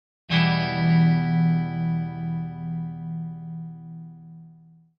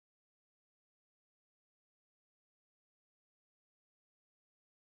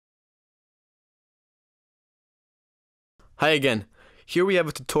Hi again. Here we have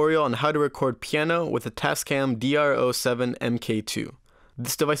a tutorial on how to record piano with the Tascam DR07 MK2.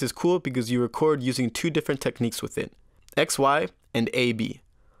 This device is cool because you record using two different techniques with it, XY and AB.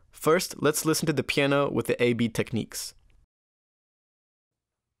 First, let's listen to the piano with the AB techniques.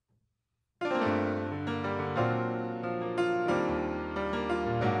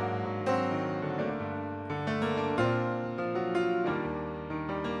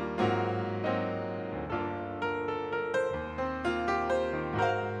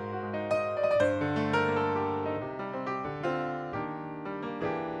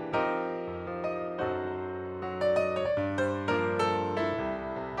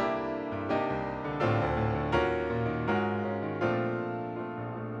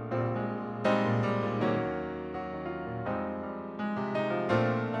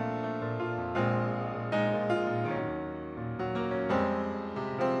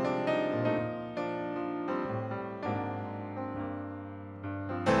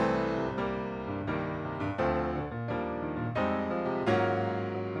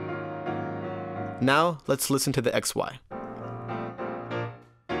 Now, let's listen to the XY.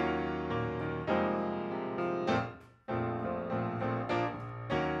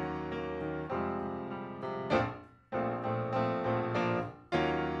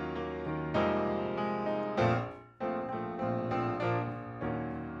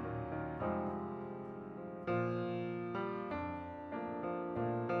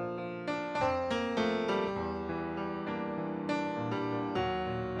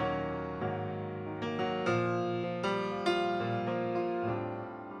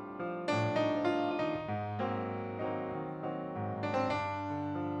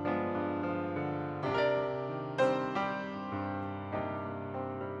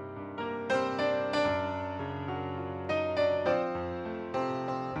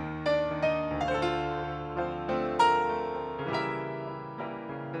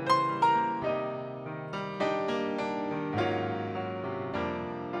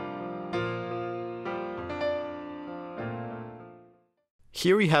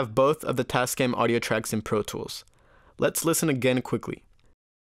 Here we have both of the Tascam audio tracks in Pro Tools. Let's listen again quickly.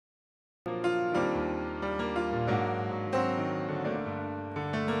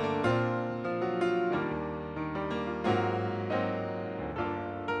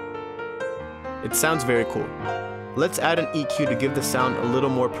 It sounds very cool. Let's add an EQ to give the sound a little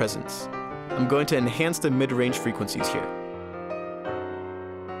more presence. I'm going to enhance the mid-range frequencies here.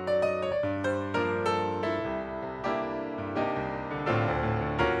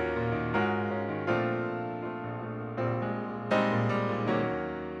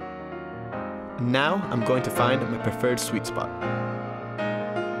 Now, I'm going to find my preferred sweet spot.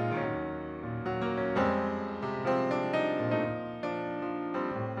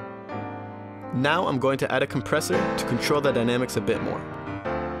 Now, I'm going to add a compressor to control the dynamics a bit more.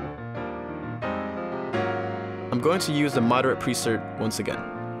 I'm going to use the moderate preset once again.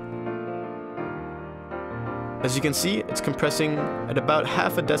 As you can see, it's compressing at about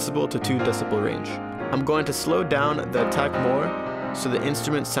half a decibel to 2 decibel range. I'm going to slow down the attack more so the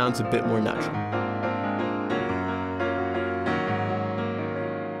instrument sounds a bit more natural.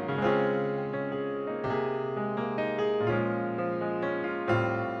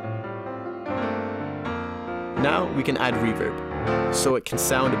 Now we can add reverb, so it can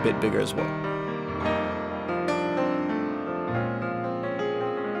sound a bit bigger as well.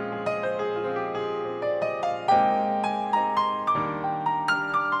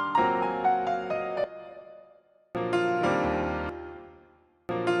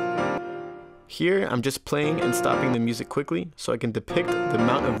 Here, I'm just playing and stopping the music quickly so I can depict the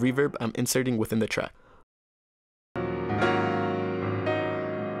amount of reverb I'm inserting within the track.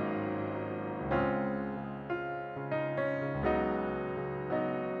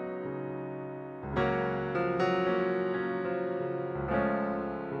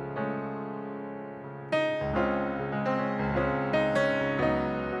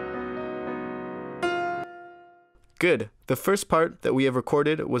 Good. The first part that we have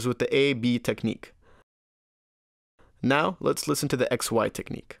recorded was with the A-B technique. Now, let's listen to the XY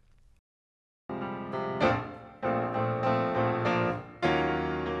technique.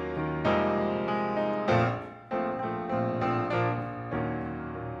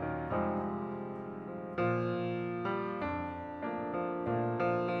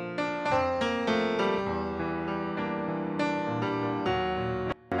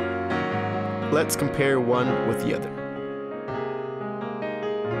 Let's compare one with the other.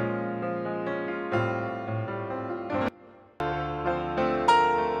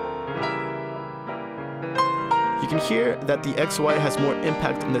 You can hear that the XY has more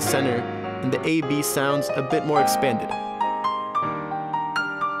impact in the center and the AB sounds a bit more expanded.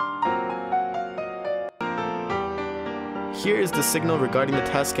 Here is the signal regarding the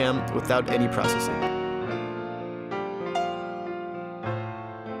Tascam without any processing.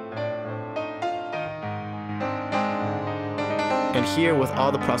 And here with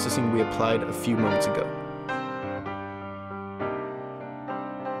all the processing we applied a few moments ago.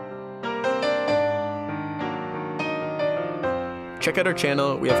 Check out our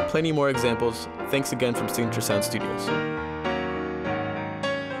channel, we have plenty more examples. Thanks again from Signature Sound Studios.